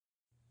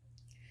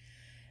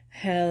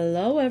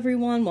Hello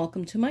everyone,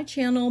 welcome to my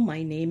channel.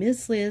 My name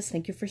is Liz.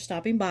 Thank you for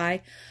stopping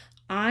by.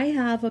 I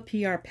have a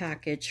PR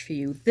package for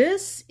you.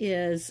 This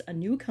is a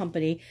new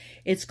company.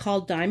 It's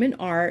called Diamond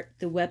Art.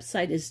 The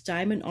website is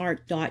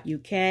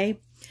diamondart.uk.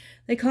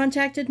 They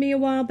contacted me a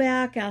while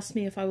back, asked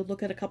me if I would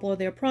look at a couple of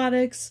their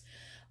products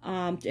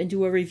and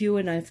do a review,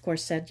 and I of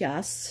course said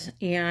yes.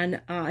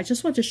 And I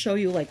just want to show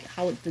you like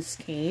how this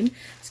came.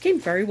 This came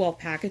very well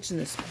packaged in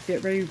this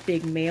very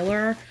big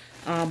mailer,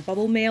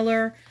 bubble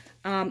mailer.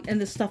 And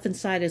the stuff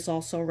inside is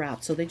also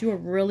wrapped. So they do a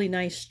really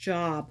nice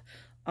job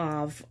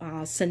of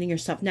sending your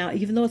stuff. Now,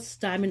 even though it's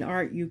Diamond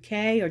Art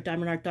UK or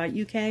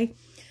diamondart.uk,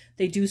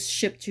 they do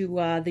ship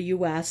to the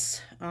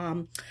US.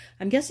 I'm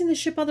guessing they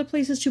ship other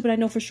places too, but I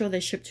know for sure they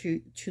ship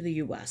to the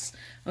US.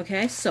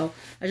 Okay, so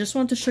I just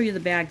wanted to show you the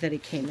bag that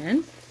it came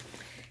in.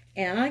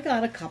 And I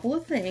got a couple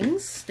of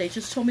things. They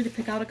just told me to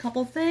pick out a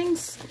couple of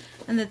things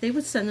and that they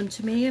would send them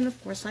to me. And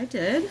of course I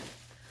did.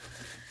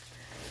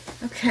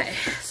 Okay,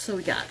 so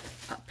we got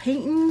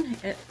painting.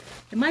 It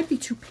might be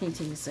 2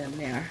 paintings in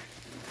there,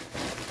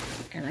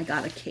 and I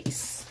got a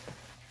case.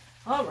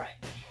 All right,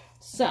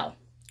 so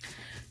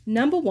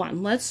number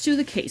one, let's do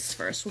the case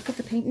first. We'll put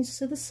the paintings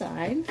to the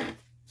side.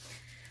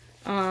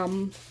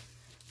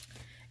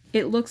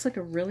 It looks like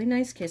a really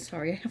nice case.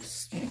 Sorry, I have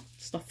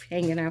stuff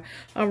hanging out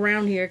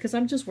around here because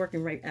I'm just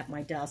working right at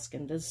my desk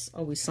and there's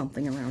always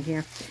something around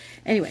here.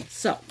 Anyway,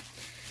 so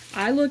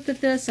I looked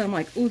at this, I'm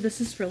like, oh,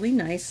 this is really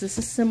nice. This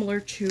is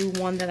similar to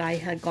one that I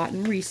had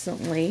gotten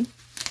recently,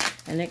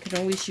 and it could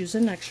always use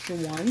an extra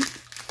one.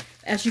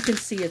 As you can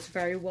see, it's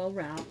very well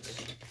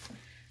wrapped.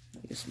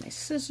 I'll use my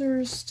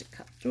scissors to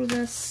cut through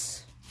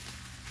this,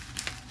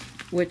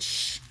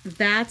 which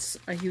that's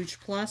a huge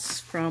plus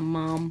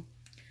from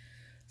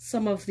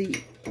some of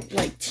the,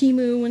 like,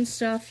 Temu and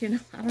stuff, you know.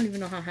 I don't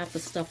even know how half the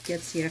stuff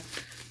gets here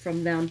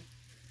from them.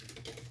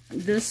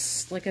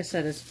 This, like I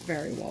said, is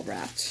very well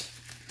wrapped.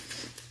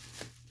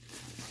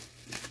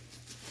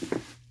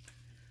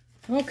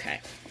 Okay,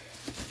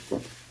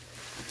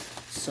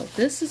 so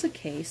this is a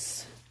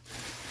case,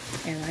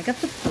 and I got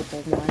the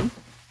purple one,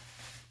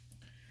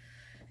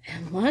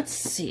 and let's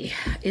see,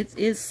 it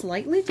is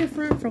slightly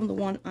different from the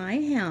one I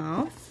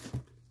have.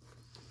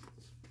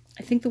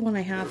 I think the one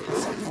I have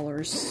has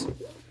colors.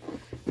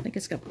 I think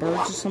it's got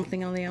birds or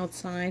something on the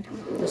outside.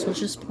 This one's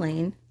just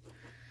plain.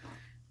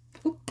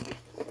 Oop,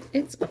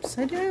 it's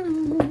upside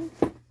down,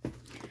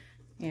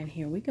 and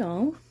here we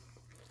go.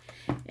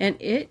 And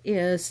it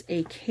is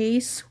a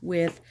case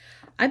with,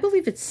 I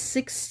believe it's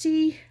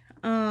 60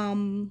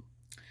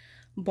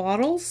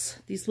 bottles,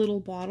 these little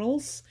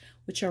bottles,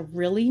 which are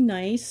really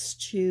nice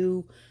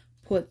to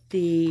put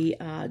the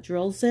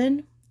drills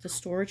in, the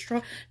storage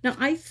drawer. Now,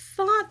 I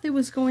thought there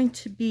was going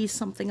to be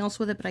something else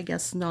with it, but I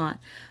guess not,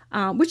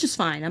 which is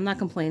fine. I'm not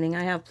complaining.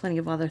 I have plenty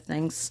of other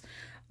things.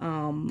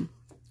 But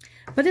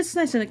it's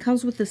nice, and it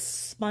comes with this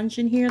sponge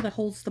in here that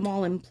holds them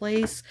all in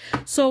place.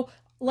 So,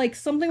 like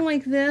something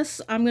like this,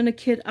 I'm going to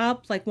kit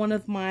up like one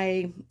of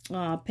my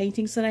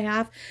paintings that I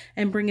have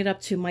and bring it up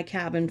to my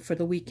cabin for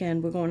the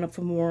weekend. We're going up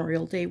for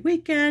Memorial Day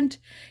weekend,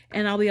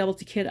 and I'll be able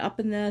to kit up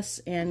in this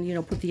and, you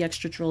know, put the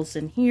extra drills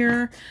in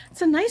here.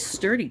 It's a nice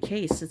sturdy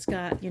case. It's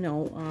got, you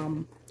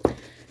know,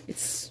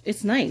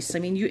 it's nice. I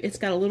mean, it's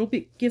got a little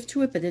bit give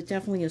to it, but it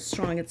definitely is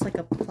strong. It's like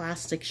a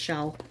plastic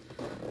shell.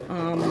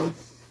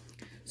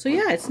 So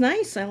yeah, it's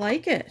nice. I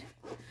like it.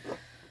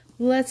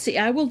 Let's see,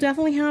 I will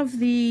definitely have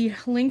the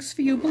links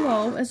for you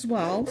below as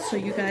well, so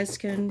you guys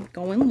can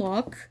go and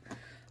look.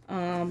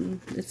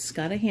 It's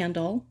got a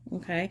handle,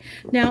 okay.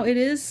 Now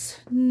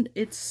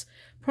it's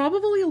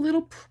probably a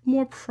little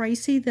more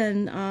pricey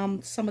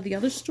than some of the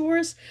other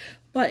stores,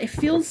 but it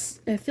feels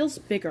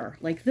bigger.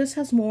 Like this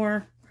has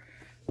more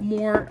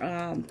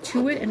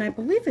to it, and I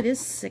believe it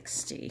is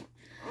 60.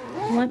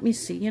 Let me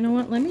see. You know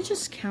what? Let me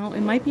just count.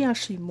 It might be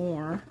actually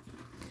more.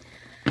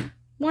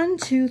 1,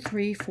 2,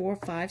 3, 4,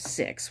 5,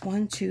 6.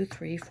 1, 2,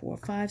 3, 4,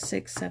 5,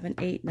 6, 7,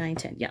 8, 9,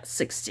 10. Yeah,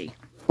 60,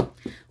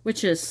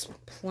 which is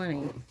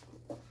plenty.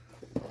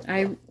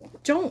 I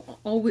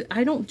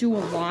don't do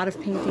a lot of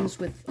paintings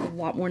with a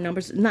lot more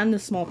numbers. Not in the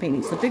small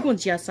paintings. The big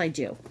ones, yes, I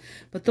do,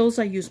 but those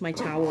I use my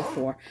towel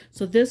for.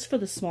 So this for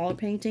the smaller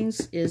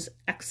paintings is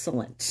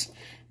excellent,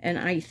 and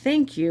I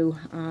thank you,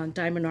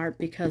 Diamond Art,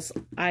 because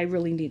I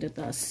really needed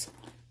this.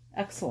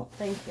 Excellent,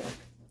 thank you.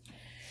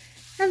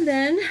 And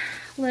then,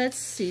 let's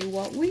see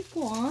what we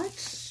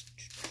got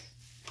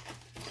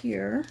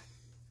here.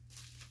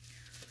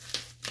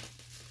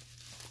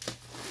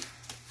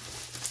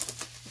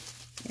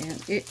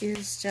 And it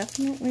is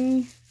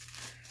definitely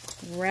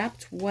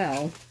wrapped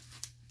well,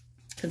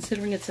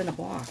 considering it's in a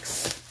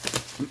box.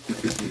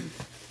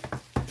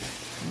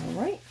 All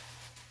right.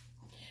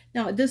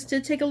 Now, this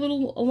did take a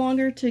little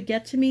longer to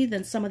get to me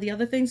than some of the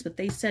other things, but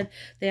they said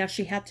they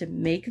actually had to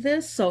make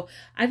this. So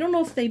I don't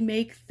know if they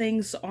make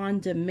things on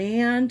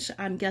demand.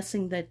 I'm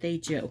guessing that they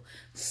do.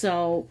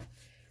 So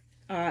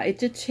it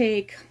did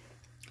take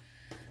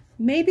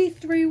maybe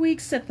 3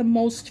 weeks, at the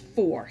most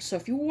 4. So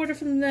if you order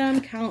from them,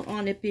 count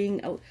on it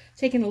being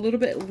taking a little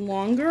bit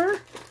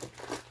longer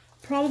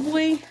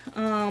probably,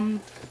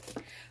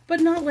 but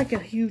not like a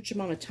huge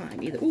amount of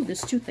time either. Ooh,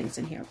 there's 2 things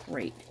in here.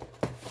 Great.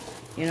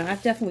 You know,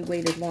 I've definitely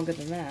waited longer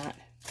than that.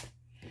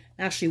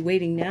 Actually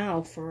waiting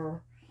now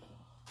for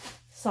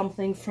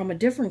something from a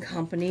different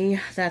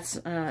company. That's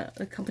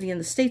a company in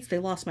the States. They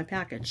lost my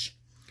package.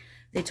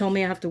 They told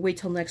me I have to wait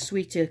till next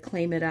week to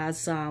claim it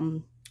as,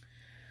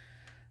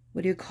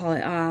 what do you call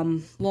it?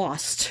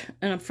 Lost.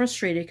 And I'm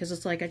frustrated because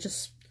it's like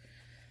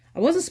I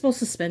wasn't supposed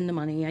to spend the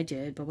money. I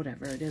did, but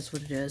whatever. It is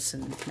what it is.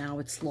 And now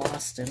it's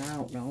lost and I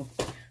don't know.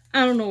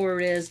 I don't know where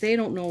it is. They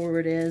don't know where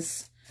it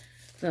is.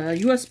 The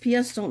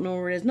USPS don't know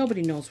where it is.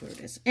 Nobody knows where it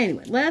is.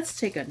 Anyway, let's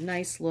take a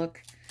nice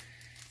look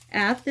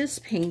at this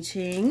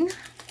painting.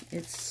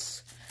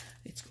 It's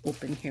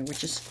open here,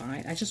 which is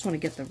fine. I just want to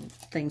get the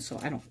thing so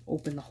I don't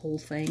open the whole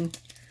thing.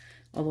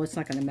 Although it's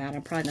not going to matter.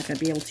 I'm probably not going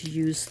to be able to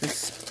use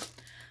this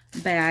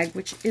bag,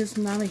 which is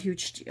not a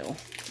huge deal.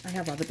 I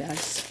have other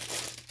bags.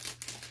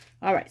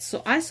 All right,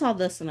 so I saw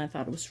this and I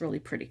thought it was really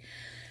pretty.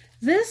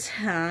 This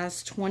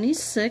has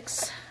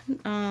 26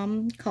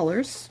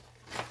 colors.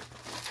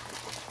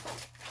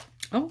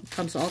 Oh, it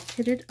comes all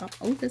kitted up.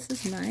 Oh, this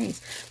is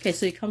nice. Okay,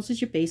 so it comes with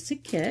your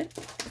basic kit.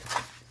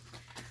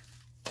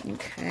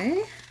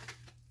 Okay.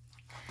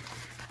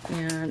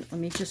 And let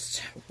me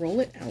just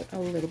roll it out a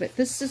little bit.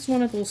 This is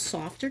one of those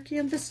softer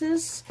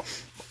canvases.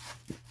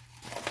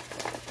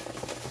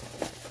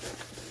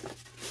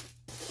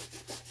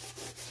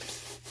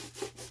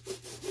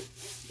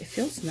 It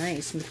feels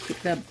nice.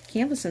 The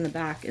canvas in the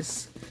back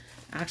is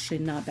actually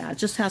not bad. It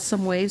just has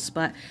some waves,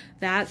 but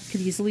that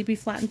could easily be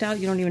flattened out.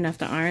 You don't even have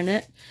to iron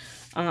it.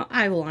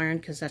 I will iron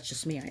because that's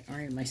just me. I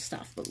iron my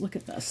stuff. But look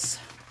at this.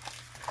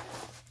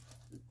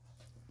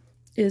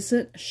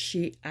 Isn't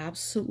she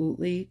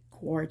absolutely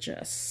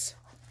gorgeous?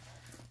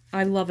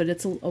 I love it.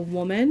 It's a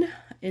woman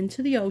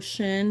into the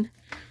ocean,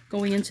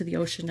 going into the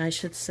ocean, I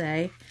should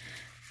say.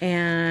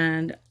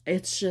 And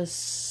it's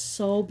just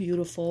so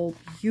beautiful.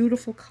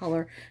 Beautiful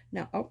color.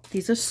 Now, oh,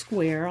 these are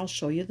square. I'll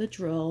show you the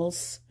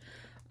drills.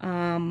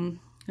 The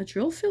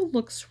drill field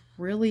looks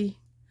really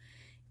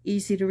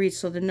easy to read.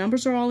 So the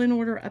numbers are all in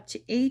order up to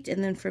 8,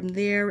 and then from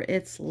there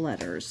it's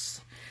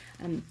letters.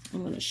 I'm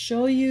going to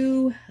show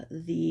you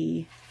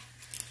the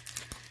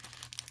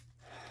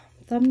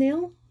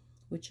thumbnail,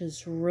 which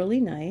is really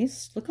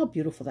nice. Look how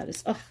beautiful that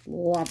is. Oh,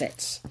 love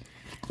it.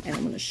 And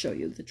I'm going to show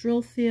you the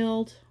drill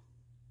field.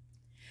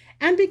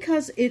 And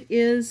because it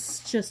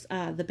is just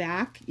the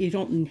back, you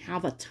don't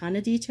have a ton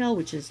of detail,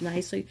 which is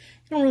nice. So you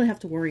don't really have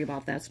to worry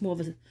about that. It's more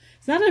of a,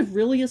 it's not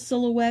really a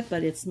silhouette,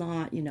 but it's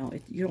not, you know,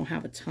 you don't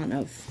have a ton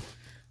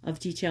of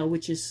detail,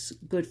 which is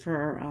good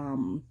for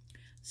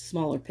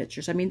smaller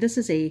pictures. I mean, this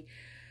is a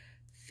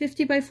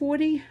 50 by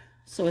 40,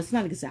 so it's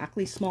not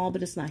exactly small,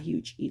 but it's not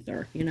huge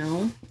either, you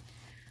know.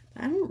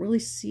 I don't really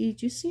see,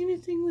 do you see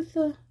anything with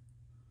the,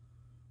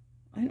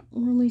 I don't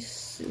really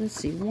see, let's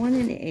see, 1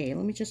 and A.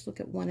 Let me just look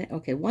at 1.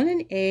 Okay, 1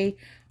 and A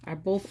are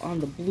both on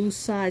the blue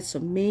side, so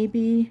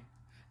maybe,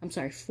 I'm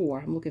sorry, 4.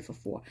 I'm looking for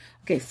 4.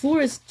 Okay,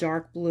 4 is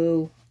dark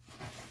blue.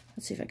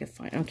 Let's see if I can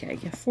find, okay,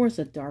 yeah, 4 is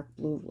a dark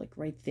blue, like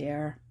right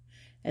there.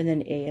 And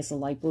then A is a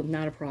light blue,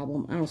 not a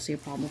problem. I don't see a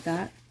problem with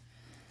that.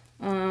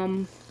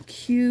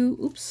 Q,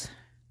 oops.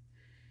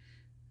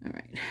 All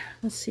right,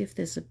 let's see if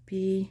there's a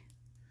B.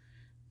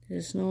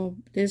 There's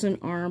an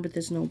R, but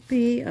there's no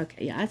B.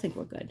 Okay, yeah, I think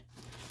we're good.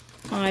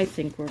 I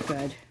think we're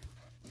good.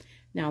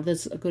 Now,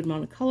 there's a good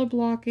amount of color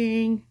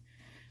blocking.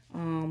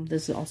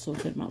 There's also a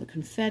good amount of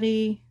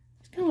confetti.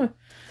 It's kind of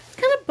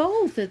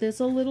both.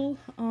 There's a little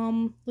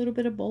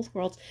bit of both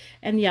worlds.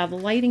 And yeah, the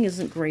lighting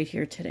isn't great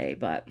here today,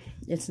 but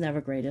it's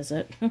never great, is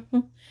it?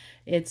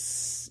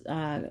 It's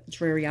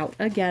dreary out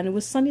again. It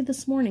was sunny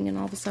this morning, and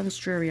all of a sudden it's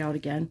dreary out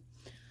again.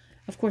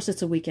 Of course,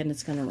 it's a weekend.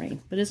 It's going to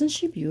rain. But isn't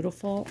she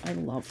beautiful? I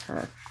love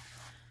her.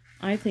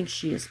 I think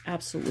she is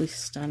absolutely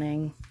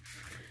stunning.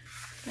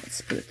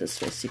 Let's put it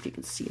this way, see if you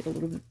can see it a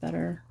little bit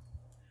better.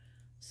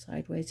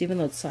 Sideways, even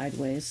though it's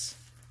sideways.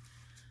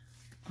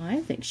 I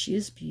think she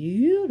is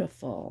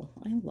beautiful.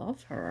 I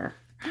love her.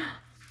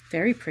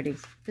 Very pretty.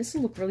 This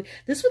would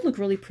look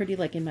really pretty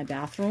like in my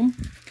bathroom,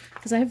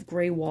 because I have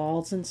gray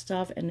walls and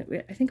stuff, and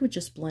I think it would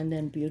just blend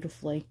in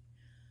beautifully.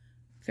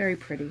 Very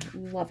pretty.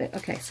 Love it.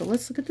 Okay, so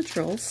let's look at the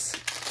drills.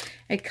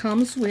 It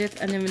comes with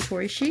an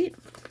inventory sheet.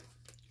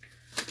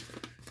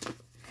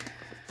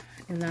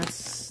 And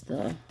that's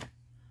the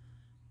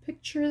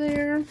picture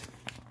there.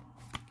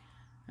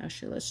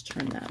 Actually, let's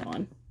turn that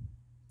on.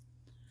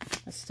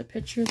 That's the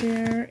picture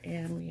there,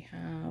 and we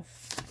have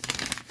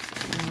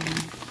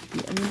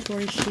the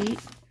inventory sheet,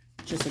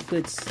 which is a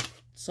good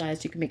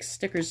size. You can make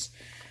stickers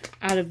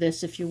out of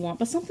this if you want,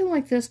 but something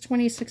like this,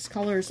 26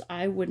 colors,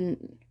 I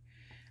wouldn't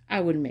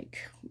make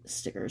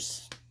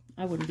stickers.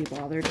 I wouldn't be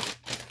bothered.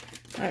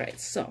 All right,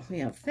 so we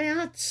have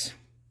that.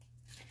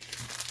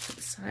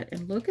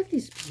 And look at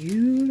these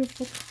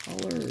beautiful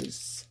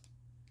colors.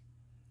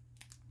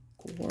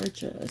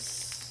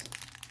 Gorgeous.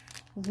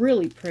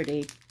 Really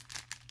pretty.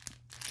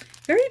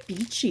 Very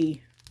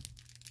beachy.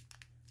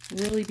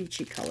 Really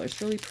beachy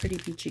colors. Really pretty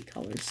beachy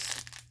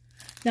colors.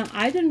 Now,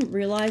 I didn't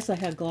realize I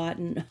had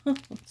gotten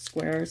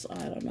squares.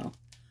 I don't know.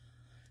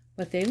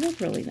 But they look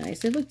really nice.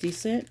 They look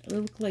decent. They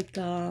look like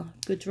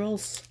good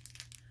drills.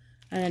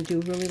 And I do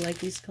really like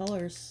these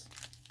colors.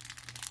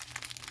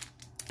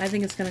 I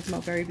think it's going to come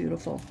out very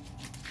beautiful.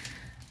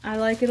 I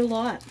like it a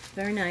lot.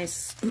 Very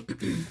nice.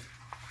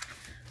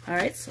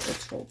 Alright, so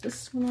let's roll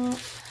this one up.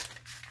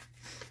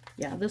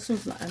 Yeah, this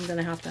one's, I'm going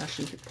to have to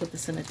actually put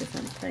this in a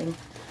different thing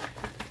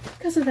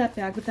because of that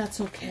bag, but that's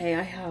okay.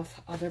 I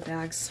have other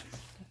bags.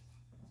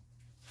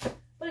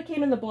 But it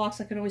came in the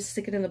box. I can always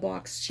stick it in the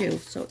box too.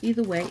 So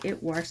either way,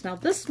 it works. Now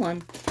this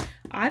one,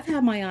 I've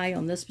had my eye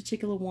on this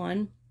particular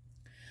one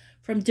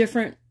from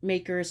different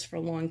makers for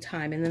a long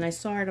time. And then I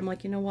saw it. I'm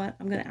like, you know what?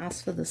 I'm going to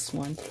ask for this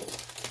one.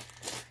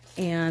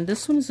 And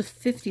this one is a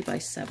 50 by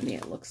 70,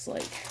 it looks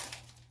like.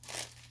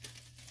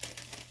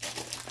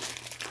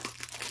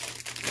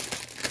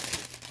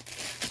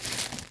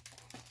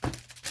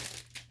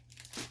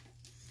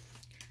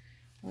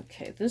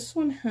 Okay, this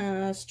one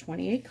has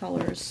 28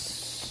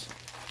 colors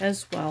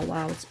as well.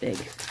 Wow, it's big.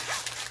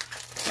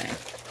 Okay.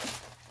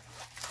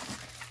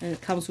 And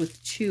it comes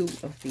with 2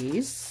 of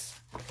these.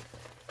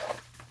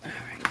 All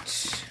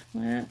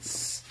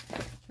right,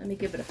 let me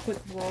give it a quick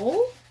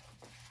roll.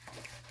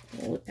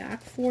 Roll it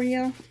back for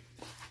you.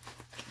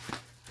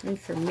 And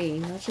for me,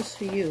 not just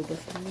for you, but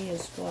for me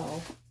as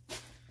well.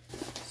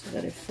 So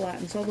that it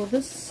flattens. Although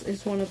this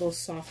is one of those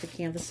softer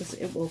canvases,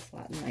 it will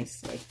flatten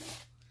nicely.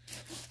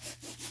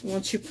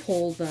 Once you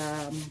pull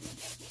the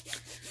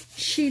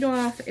sheet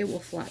off, it will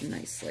flatten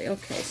nicely.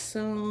 Okay,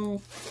 so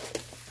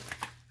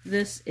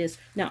this is,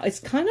 now it's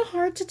kind of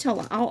hard to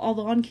tell,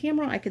 although on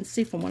camera I can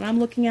see from what I'm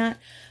looking at,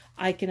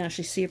 I can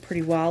actually see it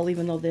pretty well,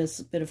 even though there's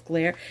a bit of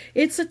glare.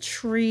 It's a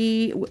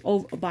tree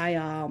by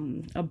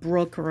a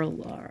brook or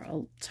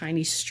a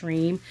tiny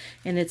stream,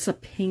 and it's a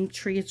pink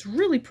tree. It's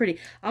really pretty.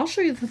 I'll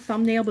show you the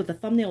thumbnail, but the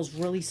thumbnail is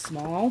really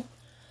small.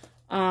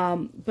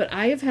 But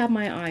I have had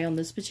my eye on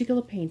this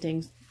particular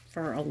painting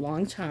for a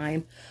long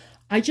time.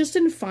 I just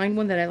didn't find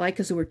one that I like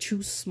because they were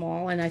too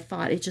small, and I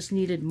thought it just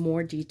needed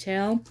more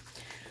detail.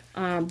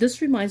 This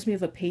reminds me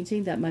of a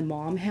painting that my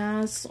mom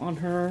has on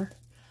her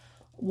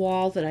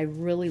wall that I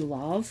really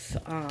love.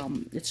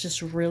 It's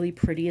just really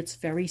pretty. It's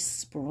very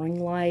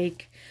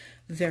spring-like,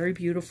 very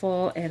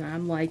beautiful, and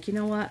I'm like, you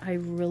know what? I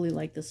really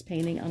like this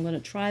painting. I'm going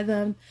to try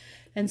them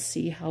and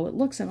see how it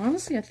looks. And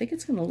honestly, I think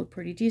it's going to look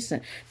pretty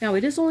decent. Now,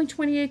 it is only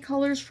 28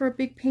 colors for a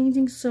big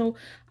painting, so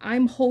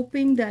I'm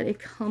hoping that it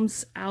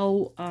comes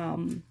out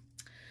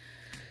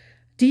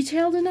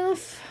detailed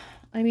enough.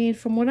 I mean,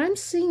 from what I'm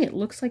seeing, it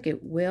looks like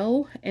it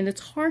will. And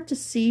it's hard to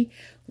see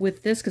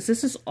with this because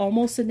this is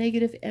almost a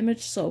negative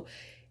image, so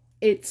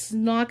it's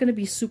not going to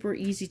be super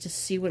easy to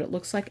see what it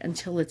looks like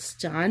until it's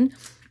done.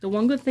 The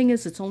one good thing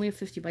is it's only a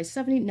 50 by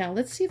 70. Now,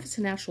 let's see if it's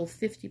an actual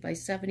 50 by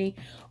 70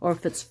 or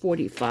if it's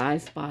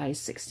 45 by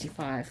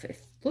 65.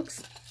 It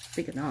looks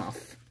big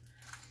enough.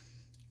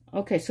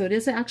 Okay, so it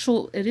is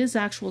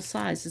actual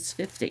size. It's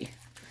 50. I'm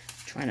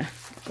trying to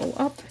go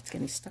up. It's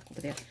getting stuck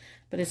over there.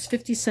 But it's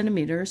 50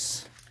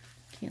 centimeters.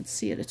 Can't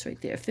see it. It's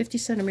right there. 50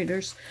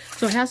 centimeters.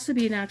 So it has to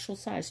be an actual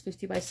size,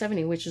 50 by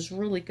 70, which is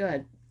really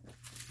good.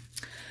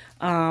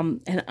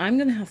 And I'm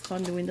going to have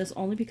fun doing this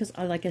only because,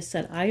 like I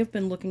said, I have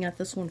been looking at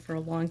this one for a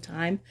long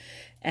time,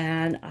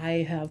 and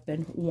I have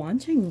been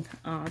wanting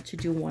to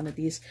do one of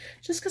these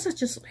just because I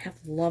just have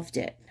loved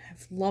it.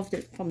 I've loved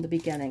it from the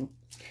beginning.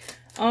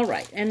 All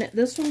right, and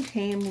this one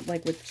came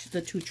like with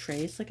the 2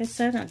 trays, like I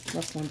said. I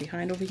left one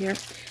behind over here.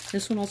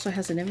 This one also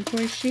has an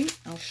inventory sheet.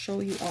 I'll show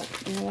you,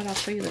 you know what, I'll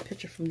show you the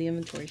picture from the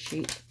inventory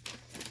sheet.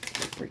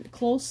 Bring it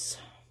close.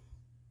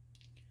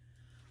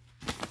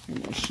 And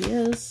there she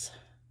is.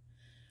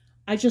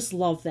 I just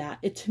love that.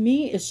 It, to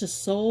me, it's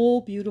just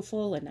so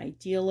beautiful and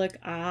idyllic.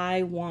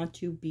 I want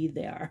to be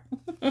there.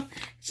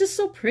 It's just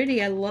so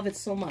pretty. I love it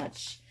so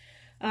much.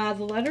 The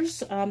letters,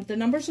 the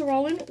numbers are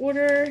all in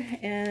order,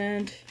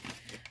 and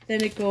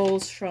then it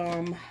goes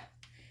from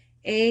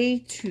A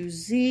to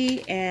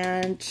Z,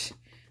 and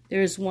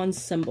there's one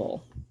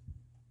symbol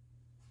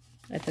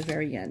at the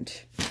very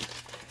end.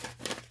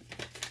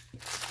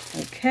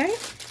 Okay,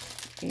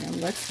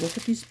 and let's look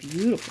at these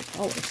beautiful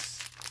colors.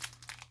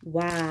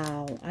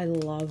 Wow, I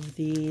love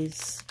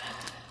these.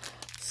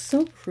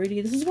 So pretty.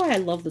 This is why I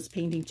love this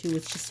painting too.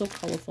 It's just so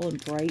colorful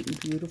and bright and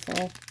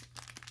beautiful.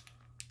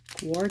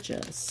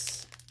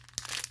 Gorgeous.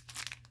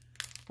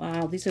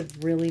 Wow, these are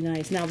really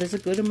nice. Now, there's a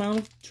good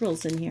amount of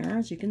drills in here,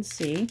 as you can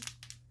see.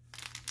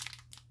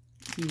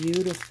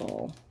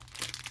 Beautiful.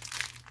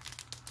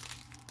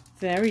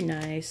 Very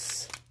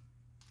nice.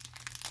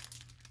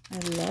 I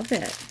love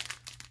it.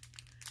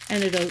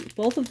 And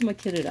both of them are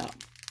kitted up.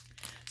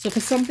 So for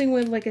something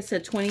with, like I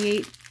said,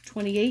 28,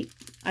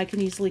 I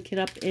can easily kit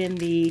up in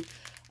the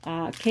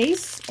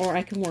case, or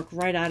I can work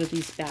right out of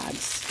these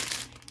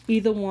bags.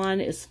 Either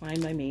one is fine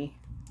by me,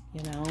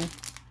 you know.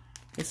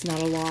 It's not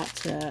a lot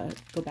to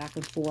go back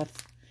and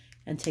forth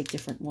and take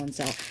different ones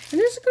out. And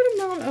there's a good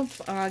amount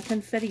of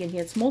confetti in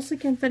here. It's mostly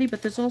confetti,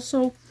 but there's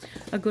also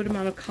a good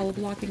amount of color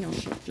blocking. I'll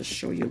just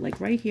show you,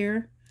 like right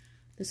here.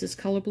 This is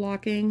color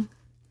blocking.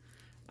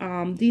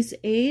 These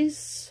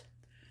A's,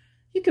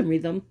 you can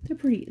read them.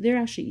 They're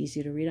actually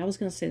easy to read. I was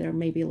going to say they're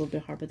maybe a little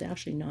bit hard, but they're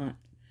actually not.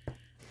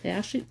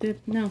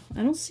 No,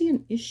 I don't see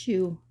an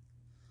issue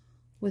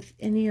with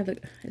any of the,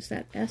 is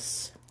that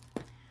S?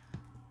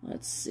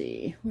 Let's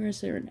see, where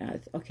is there an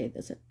S? Okay,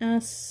 there's an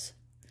S.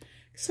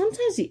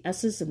 Sometimes the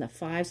S's and the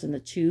 5s and the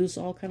 2s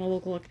all kind of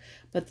look like,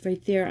 but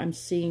right there I'm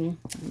seeing,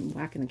 I'm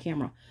whacking the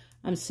camera,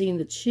 I'm seeing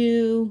the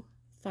 2,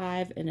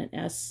 5, and an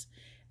S,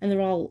 and they're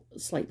all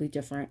slightly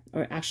different,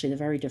 or actually they're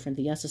very different.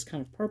 The S is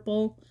kind of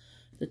purple,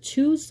 the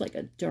 2's like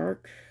a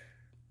dark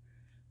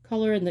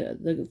color, and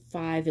the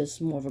 5 is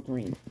more of a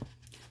green,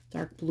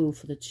 dark blue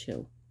for the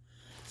 2.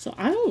 So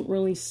I don't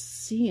really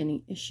see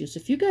any issues.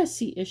 If you guys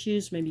see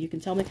issues, maybe you can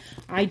tell me.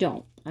 I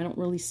don't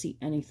really see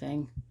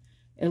anything.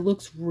 It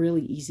looks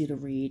really easy to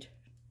read.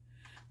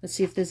 Let's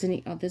see if there's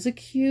any, there's a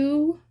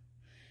Q.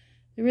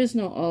 There is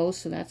no O,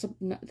 so that's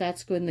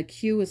good. And the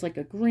Q is like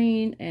a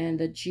green, and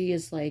the G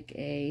is like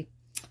a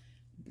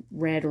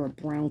red or a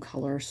brown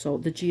color. So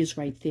the G is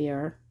right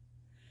there,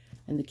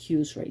 and the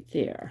Q is right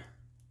there.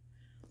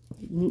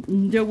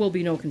 There will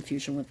be no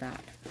confusion with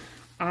that.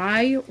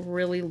 I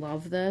really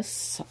love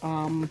this.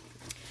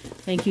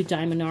 Thank you,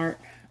 Diamond Art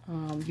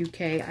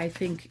UK. I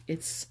think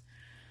it's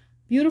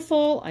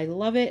beautiful. I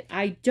love it.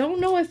 I don't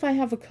know if I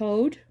have a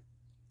code.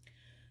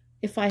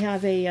 If I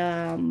have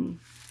a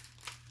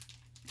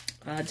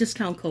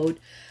discount code,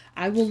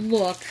 I will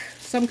look.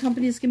 Some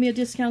companies give me a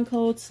discount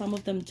code. Some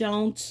of them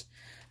don't.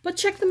 But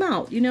check them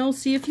out. You know,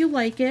 see if you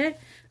like it.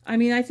 I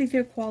mean, I think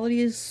their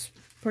quality is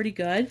pretty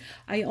good.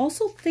 I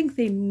also think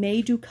they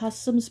may do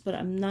customs, but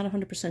I'm not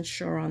 100%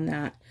 sure on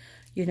that.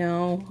 You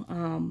know,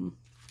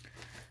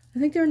 I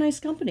think they're a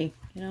nice company.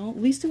 You know,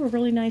 at least they were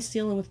really nice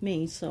dealing with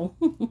me. So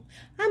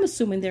I'm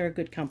assuming they're a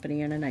good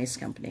company and a nice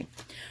company.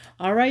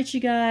 All right, you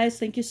guys.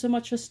 Thank you so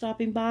much for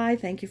stopping by.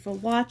 Thank you for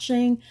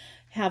watching.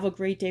 Have a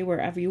great day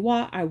wherever you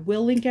are. I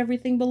will link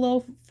everything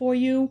below for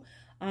you.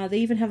 They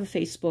even have a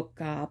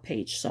Facebook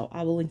page, so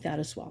I will link that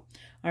as well.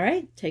 All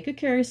right. Take good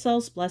care of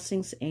yourselves.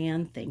 Blessings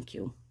and thank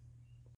you.